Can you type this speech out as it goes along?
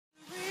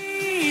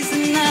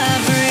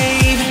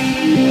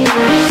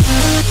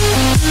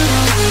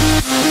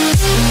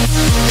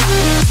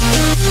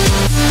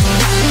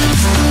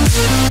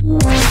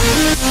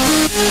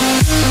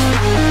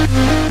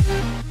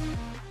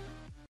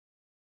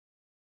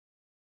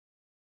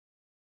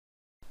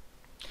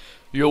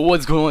Yo,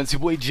 what's going on? It's your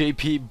boy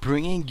JP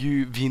bringing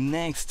you the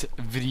next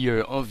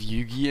video of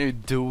Yu-Gi-Oh!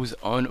 Duels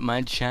on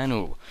my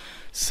channel.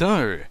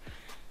 So,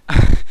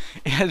 it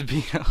has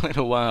been a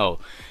little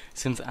while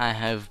since I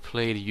have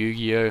played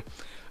Yu-Gi-Oh!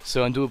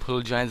 So I do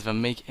apologize if I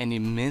make any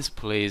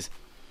misplays.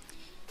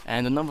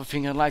 And another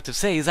thing I'd like to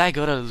say is I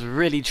got a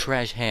really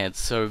trash head,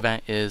 so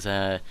that is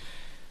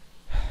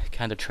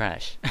kind of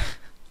trash.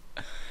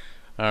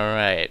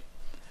 Alright,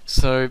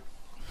 so,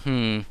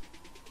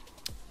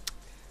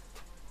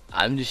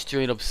 I'm just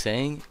straight up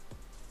saying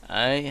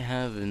I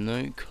have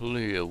no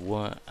clue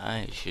what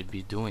I should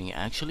be doing.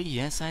 Actually,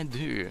 yes I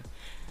do.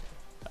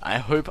 I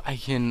hope I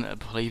can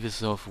play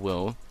this off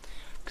well,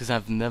 because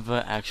I've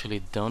never actually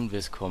done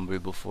this combo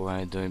before,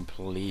 I don't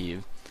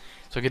believe.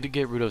 So I get to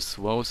get rid of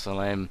Swell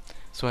Slime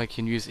so I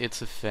can use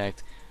its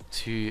effect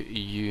to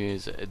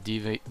use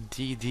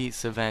DD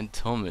Savant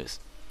Thomas.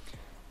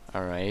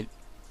 Alright,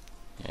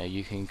 yeah,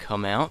 you can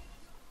come out.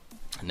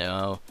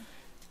 No,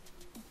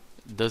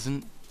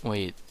 doesn't,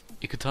 wait.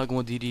 You could talk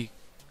more DD.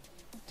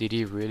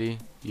 DD, really?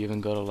 You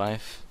even got a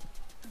life?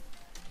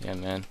 Yeah,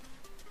 man.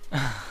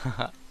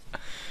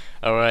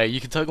 Alright,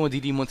 you can talk more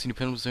DD once in your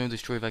penalty zone,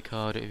 destroy that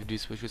card. If you do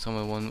switch with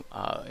someone one,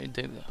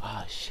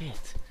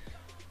 shit.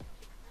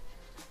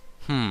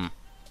 It's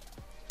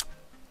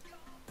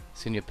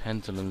in your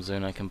pendulum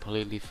zone, I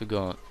completely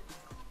forgot.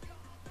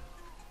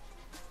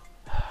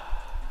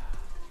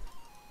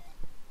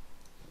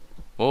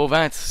 Well,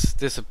 that's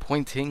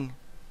disappointing.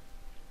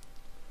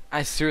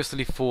 I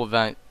seriously thought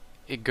that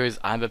it goes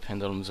either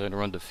pendulum zone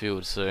or on the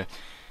field, so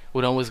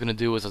what I was gonna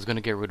do was I was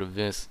gonna get rid of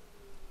this.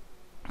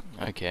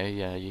 Okay,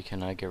 yeah, you can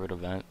get rid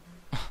of that.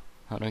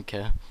 I don't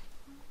care.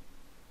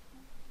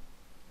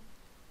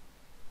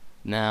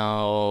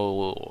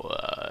 Now,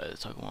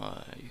 talk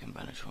about you can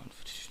banish one.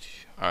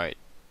 Alright.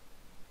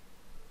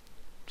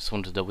 Just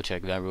wanted to double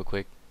check that real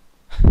quick.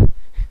 Do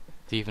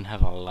you even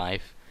have a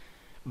life,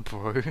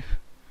 bro?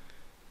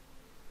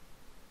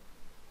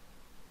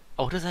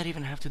 Oh, does that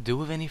even have to do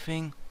with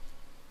anything?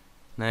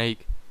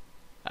 Like,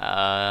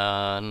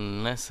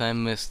 unless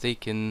I'm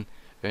mistaken,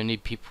 only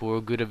people who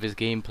are good at this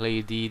game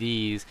play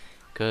DDs.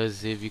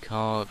 Cause if you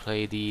can't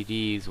play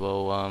DDs,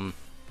 well,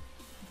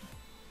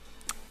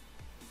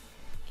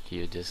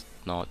 you're just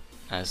not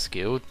as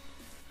skilled.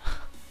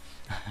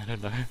 I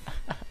don't know.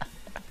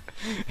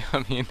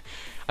 I mean,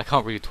 I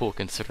can't really talk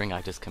considering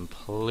I just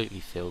completely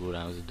failed what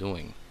I was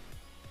doing.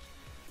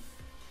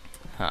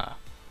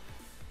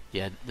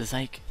 Yeah, there's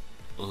like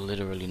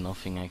literally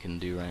nothing I can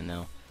do right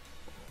now.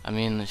 I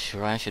mean,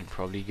 sure, I should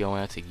probably go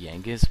out to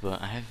Genghis,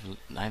 but I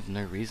have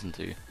no reason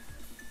to,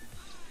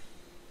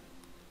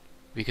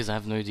 because I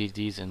have no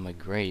DDs in my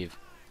grave.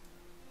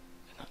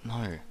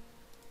 No.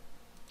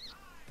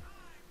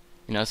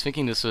 You know, I was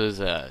thinking this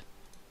was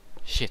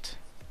shit.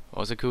 What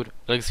was it called?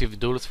 Legacy of the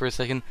Duelist for a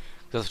second,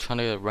 because I was trying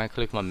to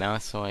right-click my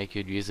mouse so I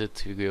could use it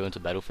to go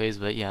into battle phase,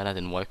 but yeah, that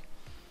didn't work.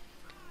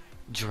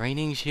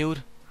 Draining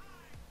Shield.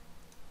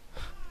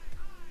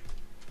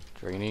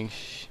 Draining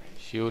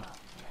Shield.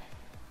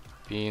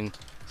 Been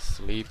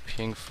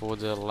sleeping for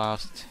the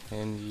last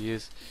 10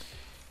 years.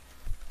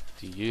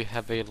 Do you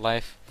have a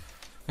life?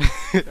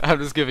 I'm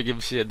just giving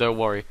him shit, don't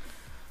worry.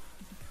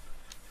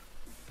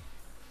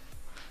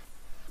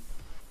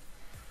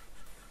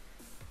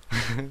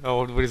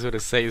 Oh, what he's gonna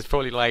say? He's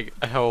probably like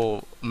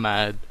hell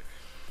mad.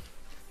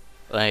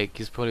 Like,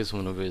 he's probably just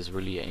one of those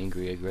really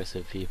angry,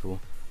 aggressive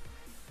people.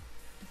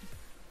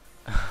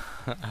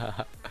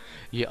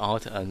 You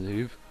aren't a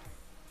noob?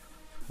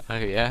 Oh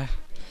yeah?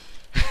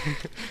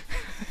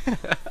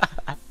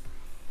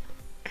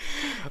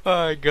 Oh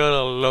my god,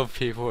 I love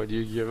people when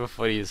Yu-Gi-Oh!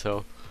 Funny as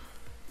hell.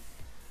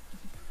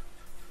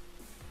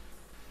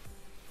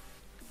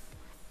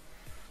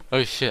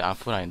 Oh shit, I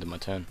thought I ended my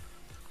turn.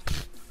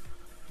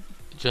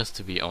 Just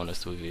to be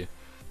honest with you.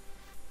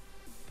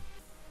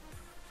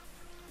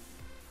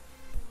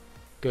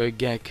 Go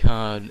get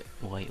card.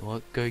 Wait,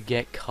 what? Go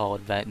get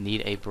card that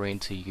need a brain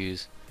to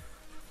use.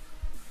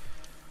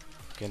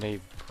 Get a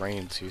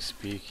brain to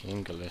speak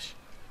English.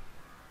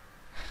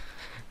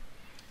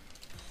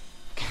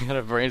 Get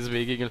a brain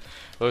speaking English.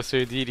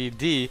 Also,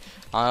 DDD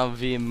are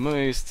the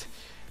most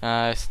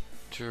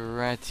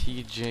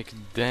strategic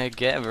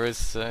deck ever.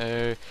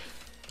 So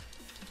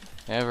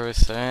I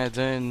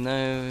don't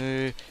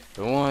know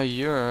what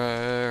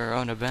you're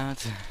on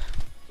about.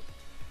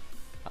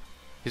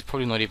 He's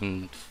probably not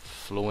even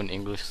fluent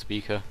English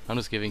speaker. I'm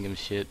just giving him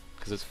shit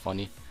because it's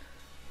funny.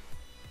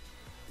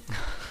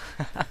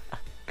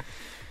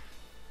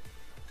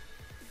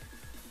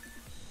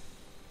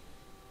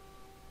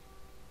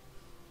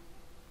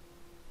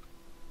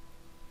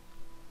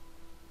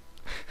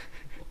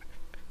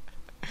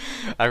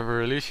 I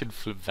really should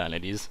flip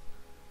vanities,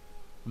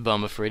 but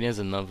I'm afraid there's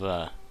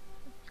another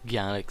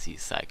Galaxy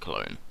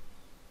Cyclone.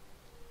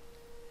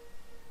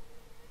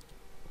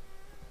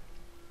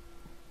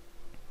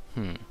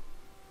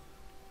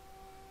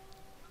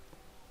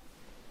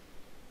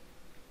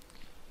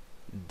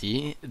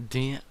 De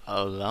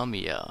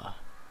Alamia.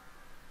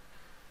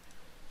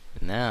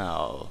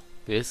 Now,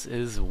 this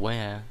is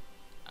where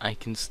I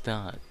can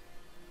start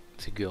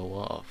to go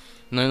off.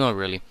 No, not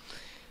really.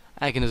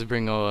 I can just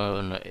bring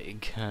on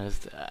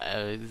Cursed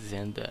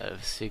Alexander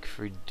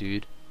Siegfried,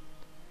 dude.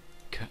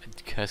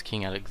 Cursed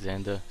King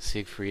Alexander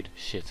Siegfried.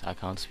 Shit, I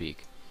can't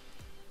speak.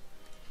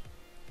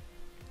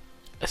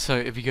 So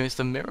if he goes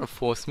to Mirror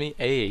Force me,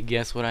 hey,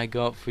 guess what I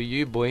got for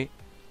you, boy?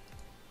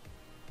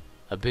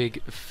 A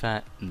big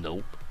fat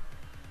nope.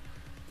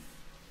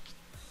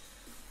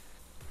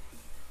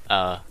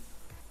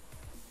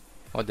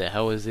 What the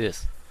hell is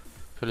this?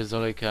 Put a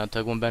Zodiac card,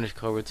 tag one banish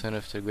card, return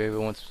it to the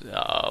graveyard once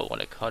when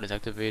a card is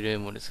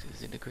activated, when it's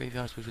in the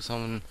graveyard, switch with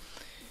someone.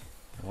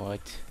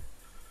 What?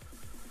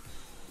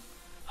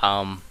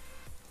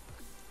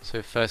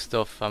 So first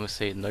off, I'm gonna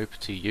say nope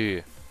to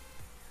you.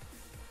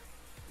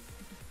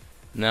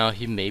 Now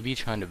he may be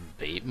trying to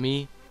bait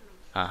me.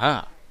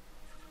 Aha.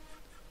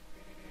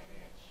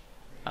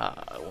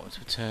 Once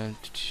returned.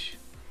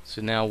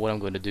 So now what I'm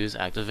going to do is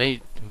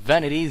activate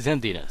Vanity's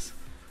Emptiness.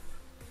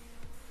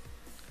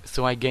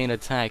 So I gain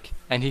attack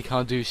and he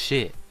can't do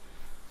shit.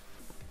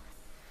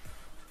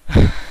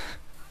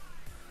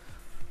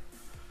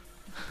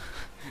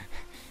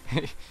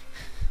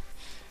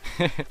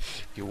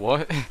 You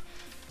what?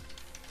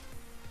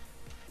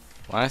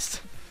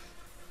 West?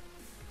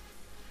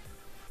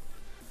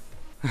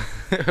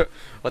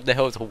 What the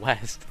hell is a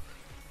West?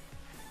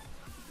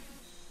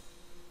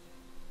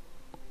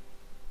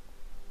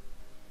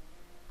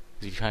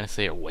 Is he trying to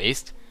say a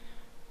waste?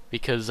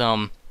 Because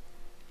yeah,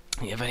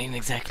 but ain't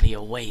exactly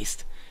a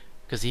waste,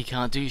 cause he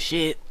can't do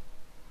shit.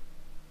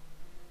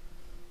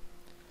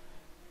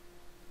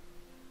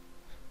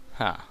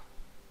 Huh.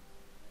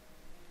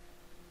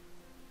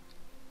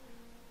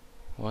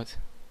 What?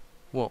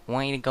 What?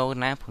 Why the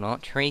golden apple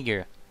not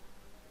trigger?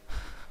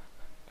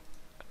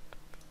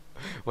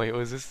 Wait, what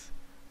was this?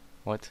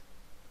 What?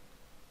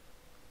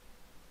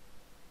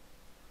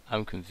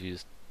 I'm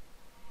confused.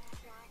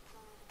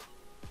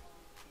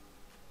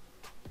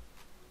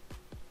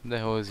 What the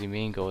hell does he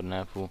mean, golden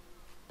apple?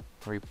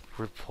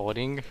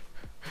 Reporting?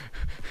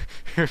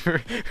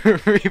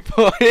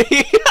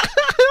 Reporting?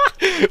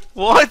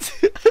 What?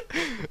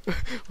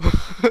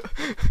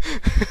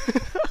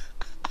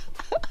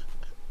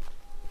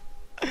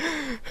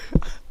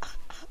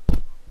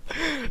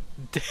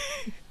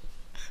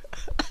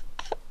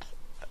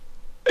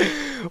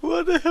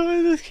 What the hell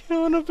is this kid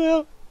on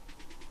about?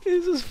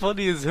 This is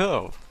funny as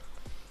hell.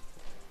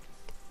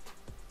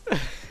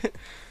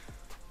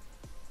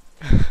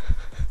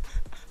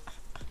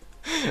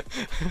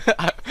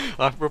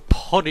 I'm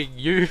reporting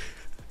you.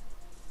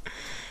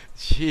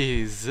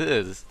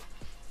 Jesus.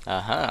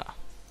 Aha.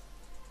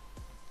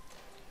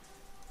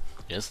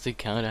 Just the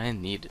card I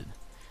needed.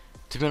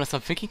 To be honest,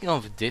 I'm thinking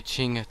of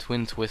ditching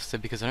Twin Twister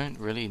because I don't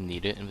really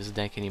need it in this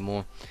deck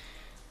anymore.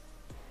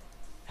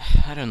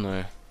 I don't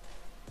know.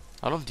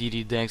 A lot of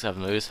DD decks I've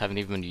noticed haven't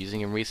even been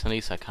using him recently,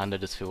 so I kinda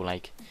just feel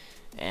like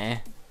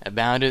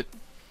about it.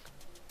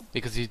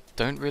 Because you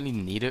don't really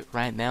need it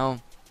right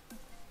now.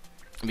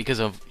 Because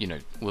of, you know,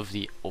 with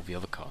all the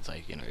other cards,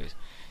 like, you know,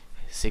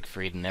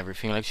 Siegfried and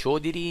everything. Like, sure,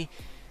 DD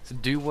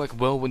do work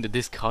well when they're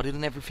discarded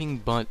and everything,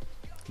 but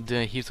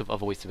there are heaps of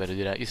other ways to better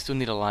do that. You still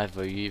need a life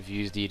though, if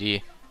you use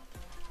DD.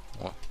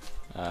 What?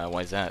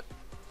 Why is that?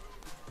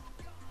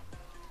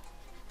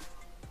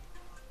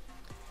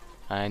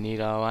 I need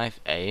a life,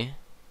 eh?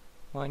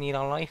 I need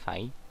a life,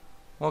 eh?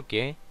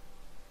 Okay.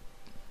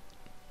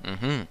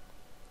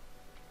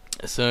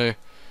 So,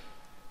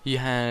 he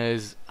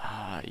has,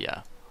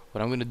 yeah.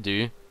 What I'm gonna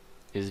do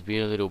is be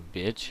a little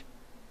bitch.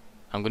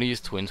 I'm gonna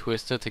use Twin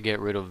Twister to get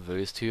rid of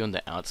those two on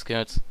the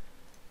outskirts.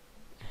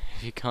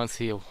 If you can't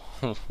see a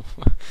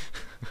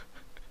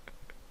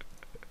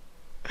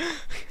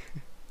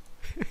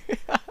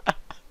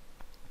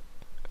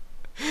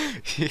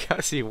you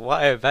can't see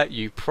why about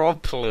you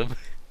problem.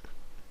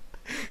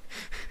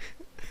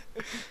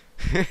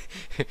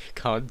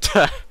 Can't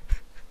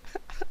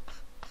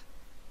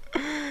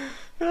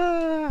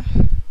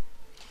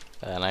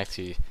I like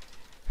to.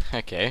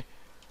 Okay.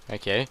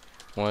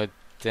 What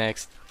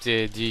decks do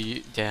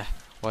you? Yeah.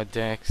 What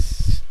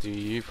decks do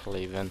you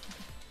play then?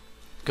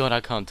 God,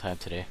 I can't type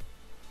today.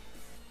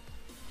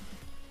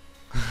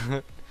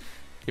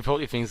 He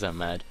probably thinks I'm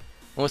mad.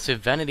 Also,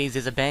 Vanities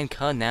is a banned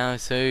card now,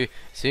 so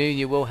soon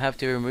you will have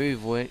to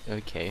remove what.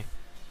 Okay.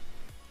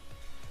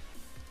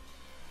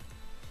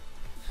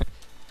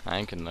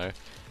 I can know.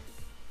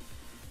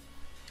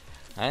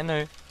 I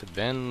know. The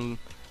ban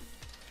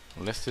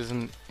list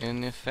isn't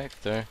in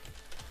effect though.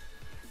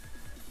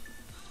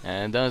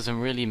 And it doesn't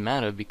really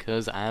matter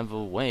because either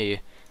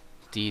way,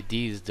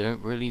 DDs don't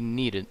really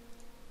need it.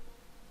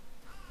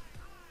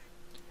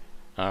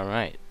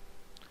 Alright.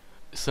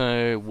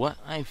 So, what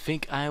I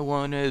think I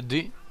wanna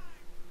do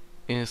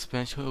is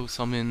special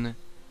summon.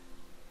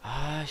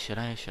 Should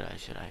I?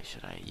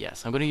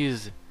 Yes, I'm gonna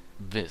use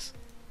this.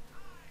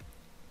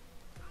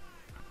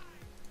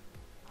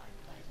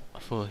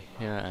 For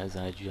here, as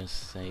I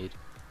just said.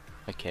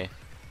 Okay.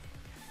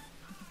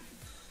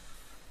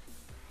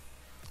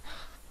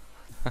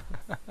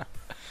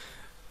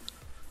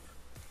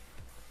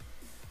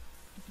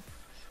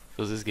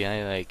 Does this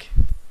guy like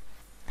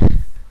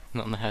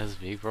not know how to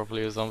speak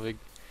properly or something.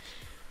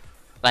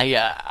 Like,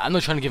 I'm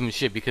not trying to give him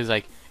shit because,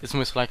 like, it's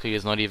most likely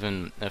he's not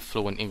even a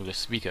fluent English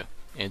speaker.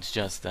 It's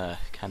just,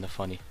 kind of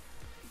funny.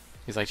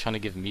 He's like trying to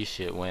give me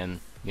shit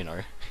when, you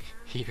know,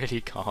 he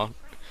really can't.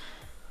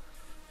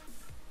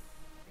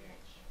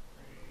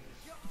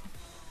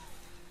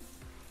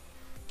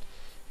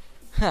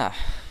 Huh.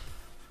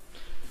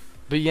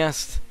 But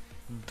yes,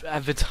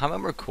 at the time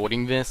I'm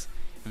recording this,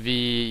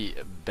 the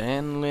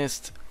ban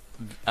list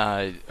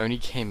only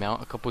came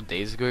out a couple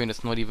days ago and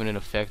it's not even in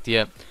effect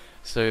yet.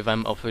 So if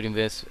I'm uploading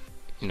this,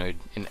 you know,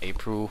 in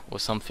April or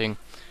something,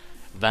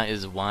 that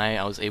is why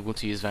I was able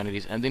to use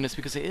Vanity's ending. It's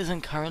because it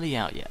isn't currently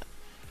out yet.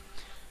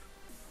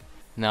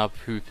 Now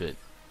poop it.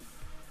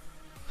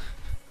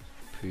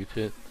 Poop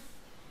it.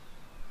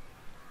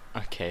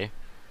 Okay.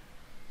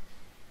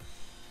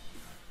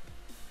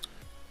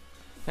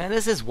 And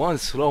this is one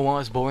slow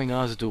ass, boring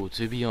ass duel,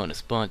 to be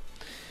honest, but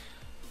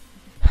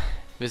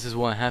this is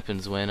what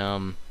happens when,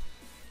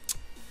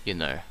 you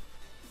know,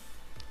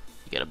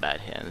 you get a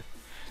bad hand.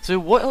 So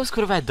what else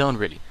could have I done,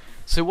 really?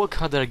 So what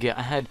card did I get?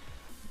 I had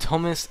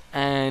Thomas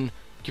and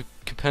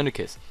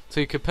Copernicus.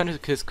 So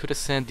Copernicus could have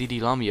sent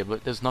DD Lamia,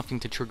 but there's nothing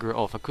to trigger it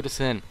off. I could have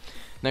sent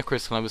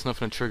Necrosline, there's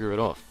nothing to trigger it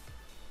off.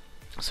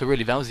 So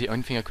really, that was the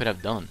only thing I could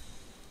have done.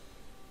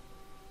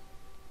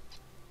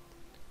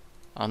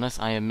 Unless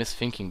I am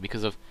misthinking,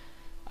 because of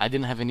I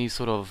didn't have any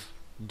sort of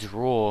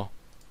draw.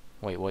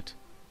 Wait, what?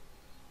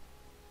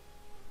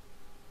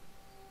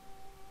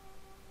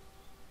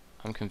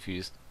 I'm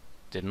confused.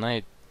 Didn't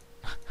I?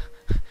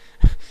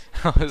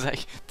 I was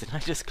like, didn't I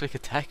just click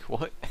attack?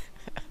 What?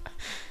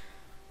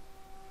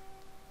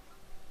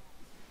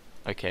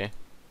 Okay.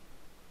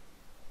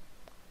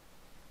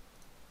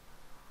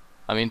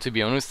 I mean, to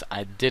be honest,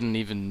 I didn't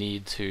even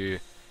need to.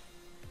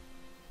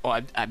 Oh,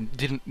 I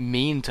didn't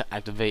mean to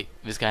activate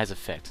this guy's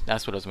effect.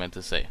 That's what I was meant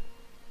to say.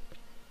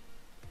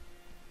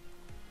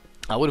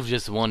 I would have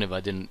just won if I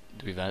didn't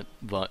do that,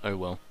 but oh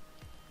well.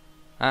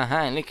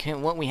 Look at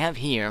what we have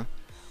here.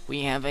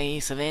 We have a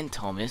Savant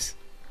Thomas.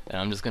 And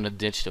I'm just gonna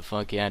ditch the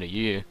fuck out of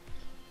you.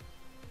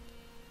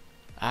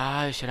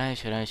 Should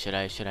I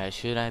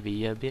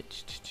be a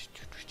bitch?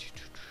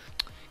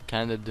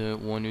 Kinda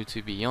don't want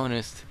to be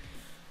honest.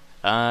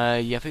 Yeah,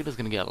 I think it's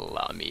gonna get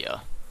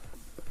Lamia.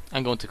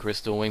 I'm going to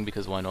Crystal Wing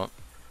because why not?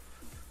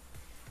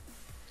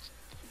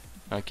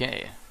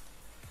 Okay.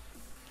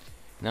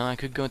 Now I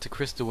could go into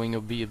Crystal Wing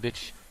or be a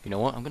bitch. You know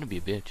what? I'm gonna be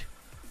a bitch.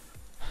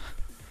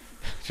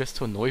 Just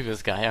to annoy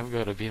this guy, I'm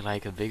gonna be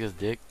like the biggest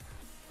dick.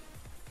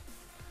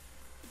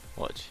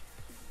 Watch.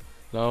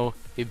 No,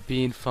 it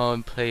being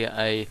fun play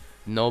a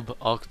NOB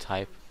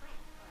archetype.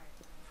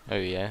 Oh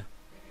yeah.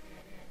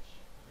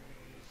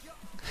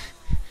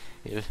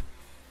 Yeah.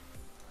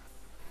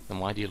 Then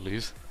why do you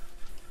lose?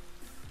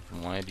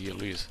 Why do you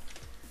lose?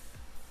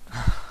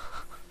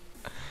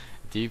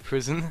 Deep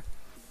prison?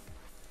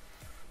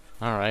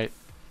 Alright.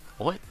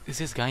 What is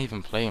this guy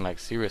even playing? Like,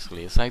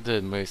 seriously, it's like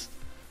the most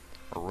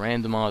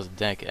random ass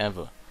deck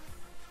ever.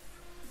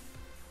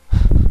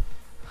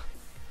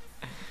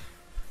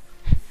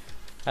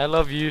 I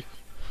love you.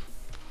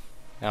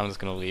 I'm just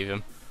gonna leave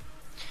him.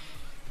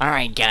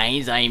 Alright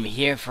guys, I'm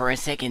here for a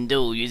second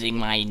duel using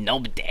my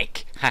NOB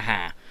deck.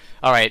 Haha.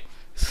 Alright,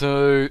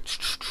 so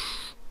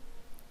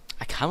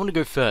I kinda wanna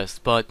go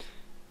first, but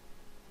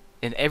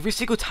in every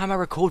single time I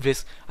record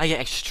this, I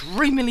get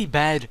extremely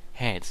bad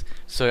hands.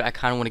 So I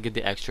kinda wanna get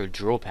the extra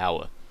draw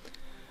power.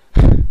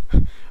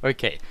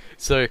 Okay,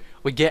 so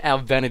we get our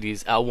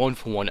vanities, our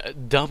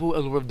 1-for-1, double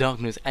Allure of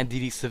Darkness, and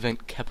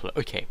DD7 Kepler.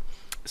 Okay,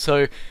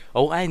 so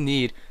all I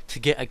need to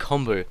get a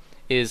combo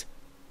is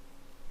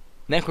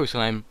Necro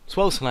Slime,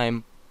 Swell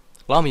Slime,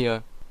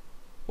 Lamia,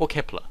 or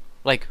Kepler.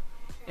 Like,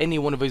 any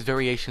one of those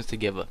variations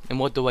together. And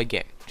what do I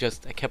get?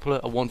 Just a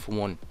Kepler, a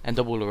 1-for-1, and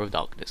double Allure of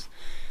Darkness.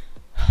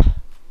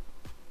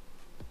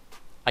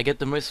 I get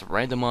the most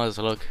randomized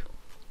luck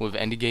with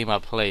any game I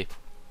play.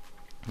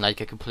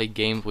 Like, I could play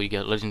games where you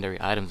get legendary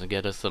items and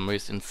get us the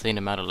most insane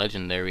amount of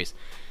legendaries.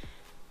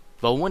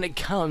 But when it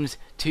comes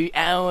to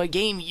our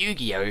game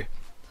Yu-Gi-Oh!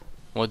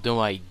 What do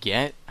I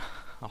get?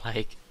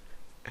 Like,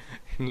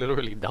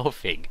 literally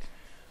nothing.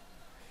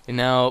 And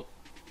now...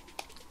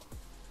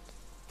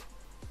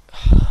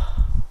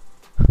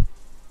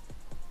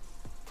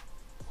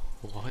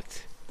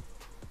 What?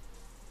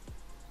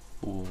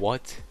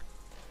 What?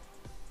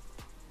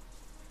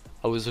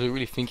 I was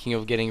really thinking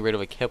of getting rid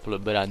of a Kepler,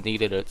 but I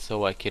needed it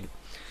so I could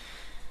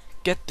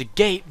get the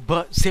gate,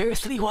 but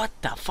seriously, what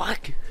the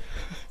fuck?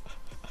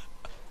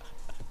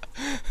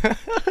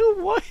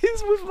 What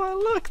is with my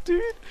luck,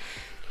 dude?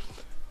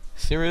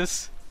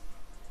 Serious?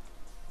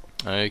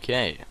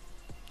 Okay.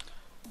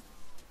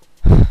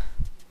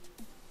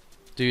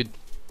 Dude,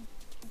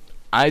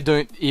 I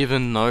don't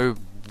even know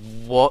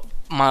what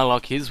my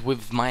luck is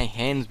with my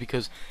hands,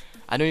 because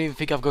I don't even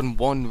think I've gotten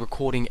one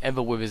recording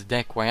ever with his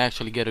deck where I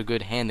actually get a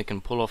good hand that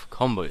can pull off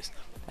combos.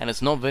 And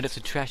it's not that it's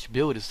a trash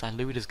build, it's I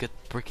literally just get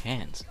brick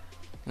hands.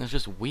 And it's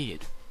just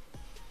weird.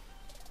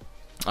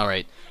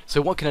 Alright,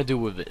 so what can I do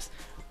with this?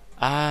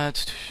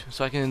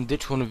 So I can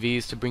ditch one of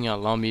these to bring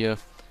out Lamia.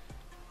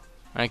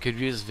 I could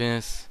use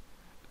this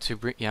to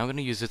bring. Yeah, I'm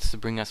gonna use this to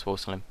bring out Swole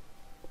Slime.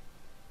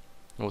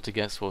 Or to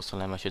get Swole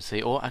Slime, I should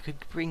say. Or I could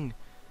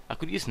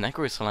use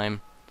Necro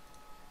Slime.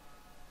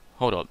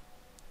 Hold up.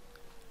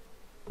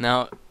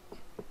 Now,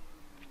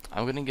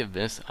 I'm gonna give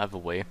this out of the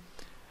way.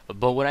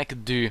 But what I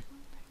could do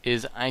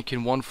is I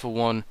can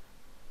 1-for-1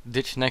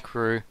 ditch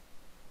Necro,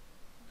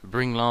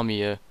 bring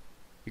Lamia,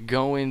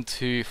 go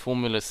into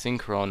Formula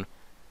Synchron,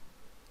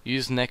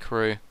 use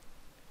Necro,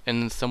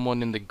 and then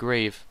someone in the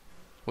grave,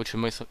 which will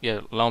most,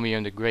 yeah, Lamia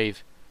in the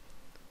grave,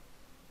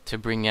 to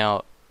bring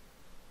out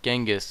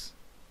Genghis.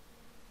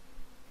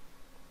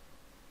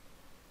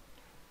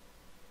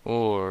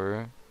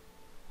 Or,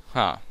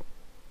 or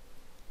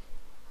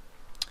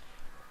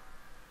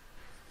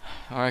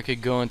I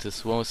could go into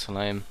Swole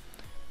Slime,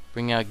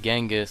 bring out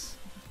Genghis.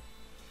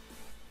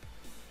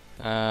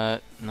 No,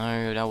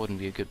 that wouldn't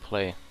be a good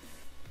play.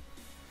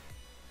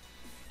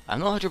 I'm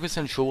not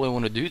 100% sure what I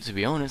want to do, to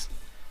be honest.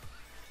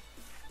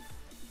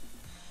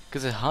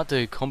 Because it's hard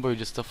to combo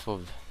just stuff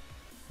of...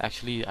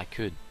 Actually, I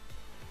could.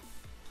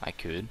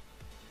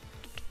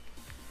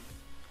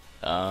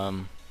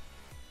 Alright,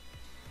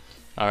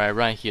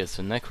 right here.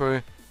 So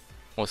Necro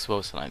or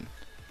Swole Slime.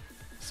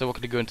 So what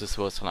could I go into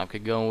Swole Slime? I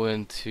could go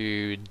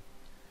into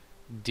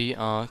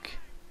D-Arc,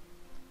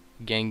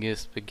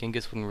 Genghis, but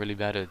Genghis wouldn't really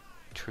be able to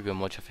trigger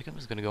much. I think I'm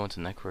just going to go into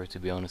Necro, to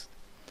be honest.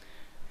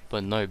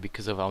 But no,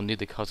 because of I'll need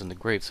the cards in the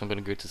grave, so I'm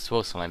going to go to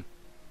Swole Slime.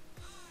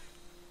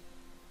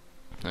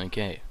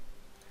 Okay.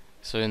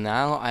 So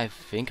now I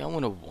think I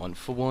want a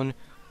 1-for-1.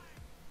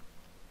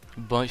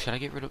 But should I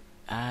get rid of...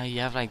 you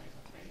have like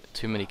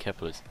too many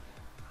Keplers.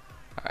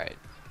 Alright.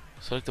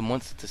 Select the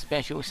monster to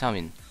special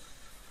summon.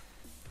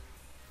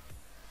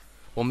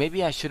 Well,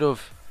 maybe I should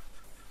have...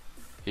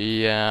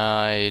 Yeah,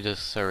 I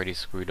just already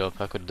screwed up.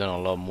 I could have done a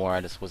lot more,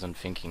 I just wasn't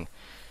thinking.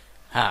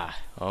 Alright,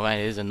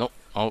 there's a no...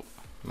 Oh,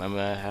 remember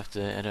I have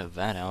to edit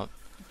that out.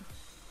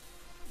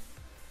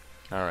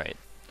 Alright.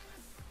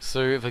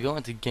 So if I go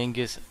into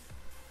Genghis...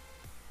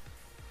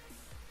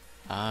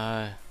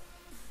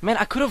 Man,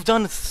 I could have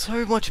done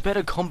so much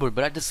better combo,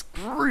 but I just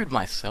screwed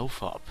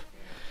myself up.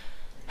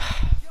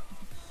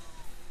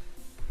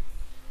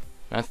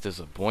 That's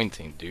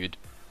disappointing, dude.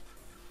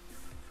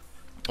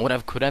 What I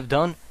could have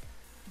done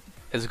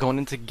is gone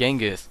into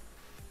Genghis,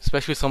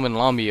 especially summon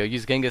Lamia,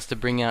 use Genghis to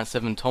bring out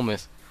 7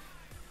 Thomas,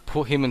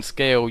 put him in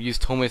scale, use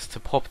Thomas to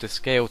pop the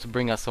scale to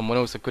bring out someone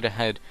else. I could have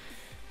had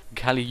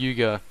Kali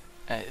Yuga,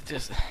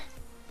 just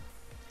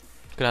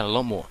could have had a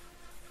lot more.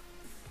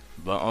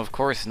 But of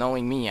course,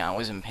 knowing me, I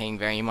wasn't paying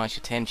very much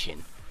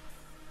attention.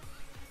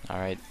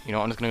 Alright, you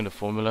know, I'm just going to the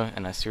formula,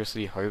 and I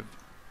seriously hope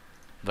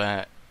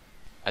that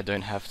I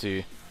don't have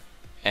to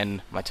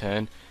end my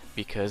turn,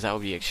 because that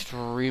would be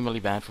extremely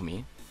bad for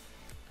me.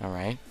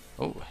 Alright.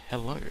 Oh,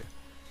 hello.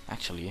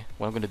 Actually,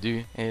 what I'm going to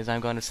do is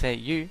I'm going to set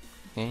you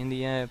in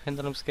the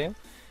pendulum scale,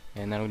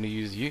 and then I'm going to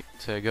use you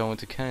to go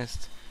into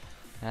cast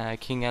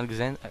King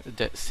Alexander...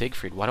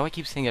 Siegfried. Why do I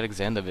keep saying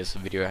Alexander this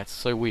video? That's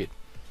so weird.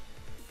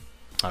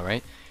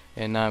 Alright.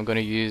 And now I'm going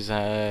to use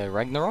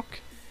Ragnarok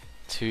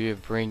to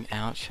bring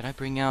out... Should I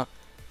bring out...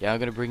 Yeah, I'm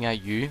going to bring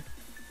out you.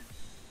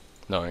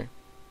 No.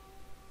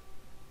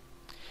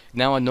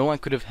 Now I know I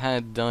could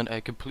have done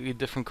a completely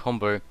different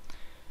combo,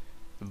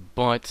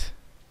 but...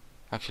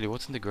 Actually,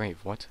 what's in the grave?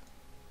 What?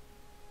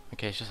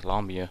 Okay, it's just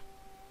Lamia.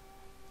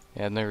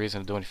 Yeah, no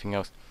reason to do anything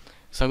else.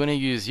 So I'm going to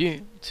use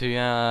you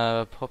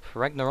to pop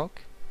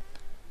Ragnarok,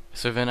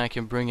 so then I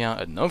can bring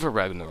out another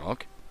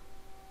Ragnarok.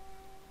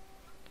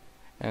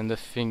 And the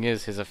thing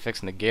is, his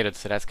effect's negated,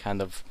 so that's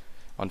kind of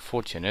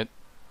unfortunate,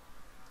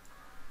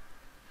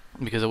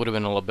 because it would have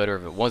been a lot better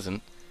if it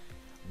wasn't.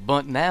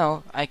 But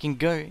now I can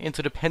go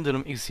into the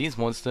Pendulum Exceeds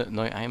monster.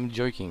 No, I am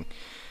joking.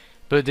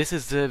 But this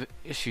is the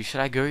issue.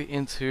 Should I go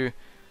into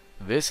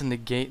this and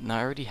negate? No,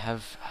 I already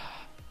have...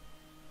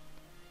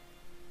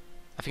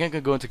 I think I'm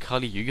going to go into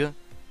Kali Yuga.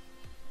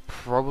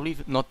 Probably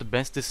not the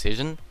best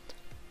decision,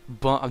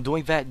 but I'm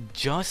doing that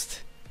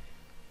just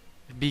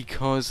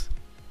because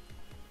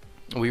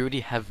we already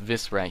have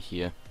this right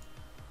here,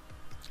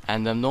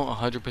 and I'm not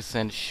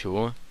 100%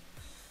 sure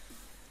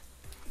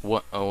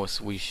what else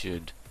we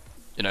should,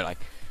 you know, like,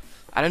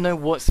 I don't know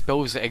what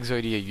spells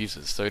Exodia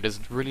uses, so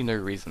there's really no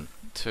reason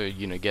to,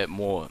 you know, get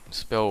more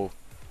spell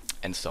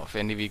and stuff.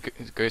 And if he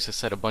goes to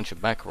set a bunch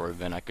of back row,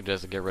 then I could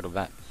just get rid of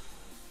that.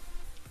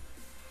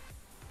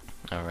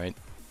 Alright.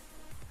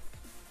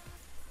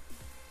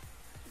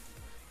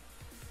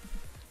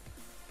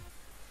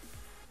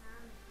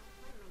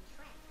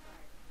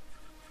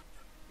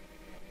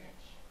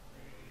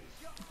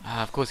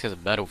 Of course he has a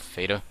battle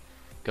fader.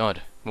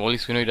 God. Well, at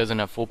least we know he doesn't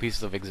have 4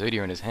 pieces of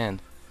Exodia in his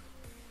hand.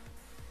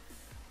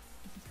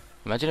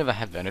 Imagine if I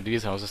had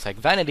Vanities and I was just like,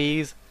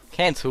 Vanities!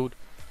 Cancelled!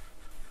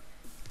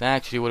 That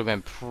actually would have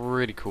been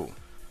pretty cool.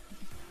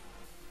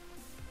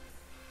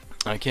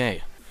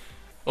 Okay.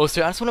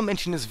 Also, I just want to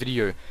mention in this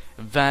video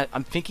that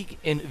I'm thinking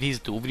in these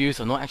duel videos,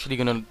 I'm not actually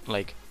gonna,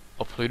 like,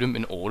 upload them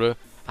in order.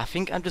 I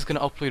think I'm just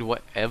gonna upload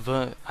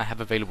whatever I have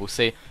available.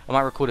 Say I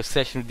might record a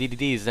session with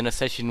DDDs, then a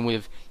session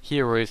with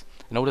heroes,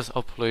 and I'll just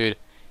upload,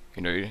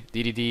 you know,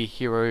 DDD,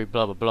 hero,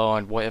 blah blah blah,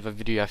 and whatever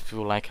video I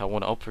feel like I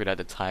want to upload at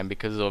the time.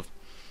 Because of,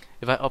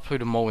 if I upload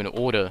them all in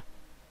order,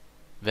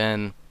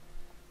 then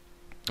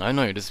I don't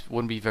know, this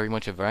wouldn't be very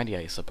much a variety,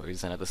 I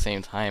suppose. And at the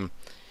same time,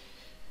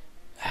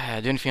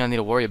 the only thing I need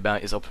to worry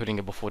about is uploading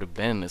it before the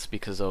ban list,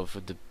 because of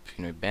the,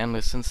 you know, ban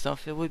lists and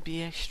stuff. It would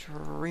be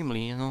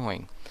extremely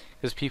annoying,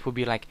 because people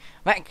be like,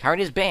 "My card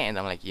is banned."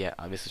 I'm like, yeah,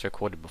 this is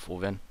recorded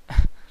before then.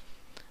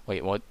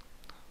 Wait, what?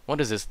 What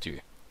does this do?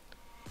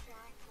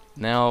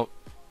 Now,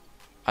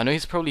 I know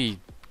he's probably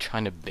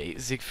trying to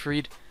bait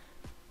Siegfried,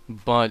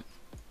 but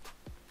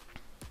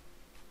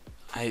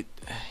I'm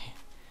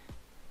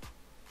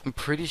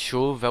pretty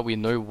sure that we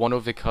know one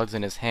of the cards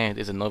in his hand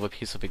is another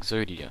piece of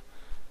Exodia.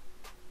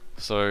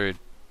 So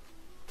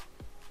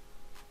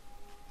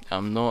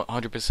I'm not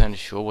 100%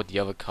 sure what the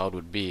other card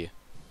would be.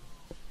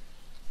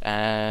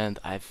 And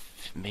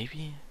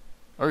maybe...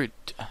 Oh,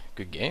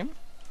 good game?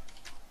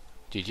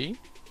 GG?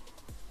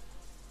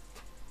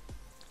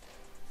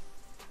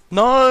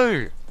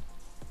 No!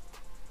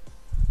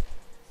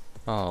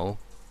 Oh.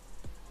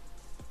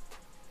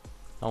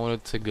 I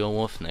wanted to go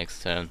off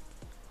next turn.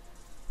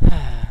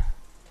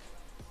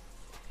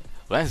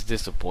 Well, that's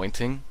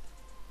disappointing.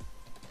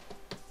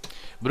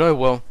 But oh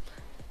well.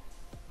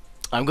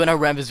 I'm gonna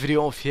wrap this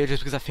video off here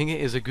just because I think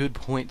it is a good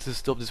point to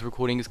stop this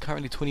recording. It's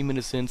currently 20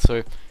 minutes in,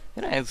 so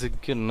you know, it's a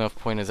good enough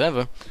point as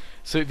ever.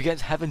 So if you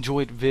guys have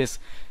enjoyed this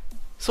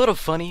sort of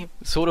funny,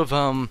 sort of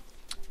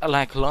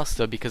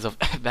lackluster because of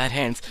bad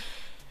hands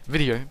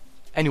video.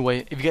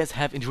 Anyway, if you guys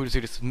have enjoyed this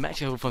video,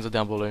 smash your thumbs up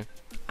down below.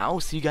 I'll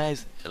see you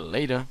guys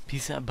later.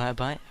 Peace out, bye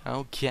bye.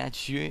 I'll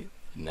catch you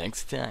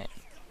next time.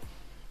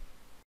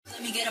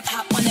 Let me get a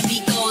pop on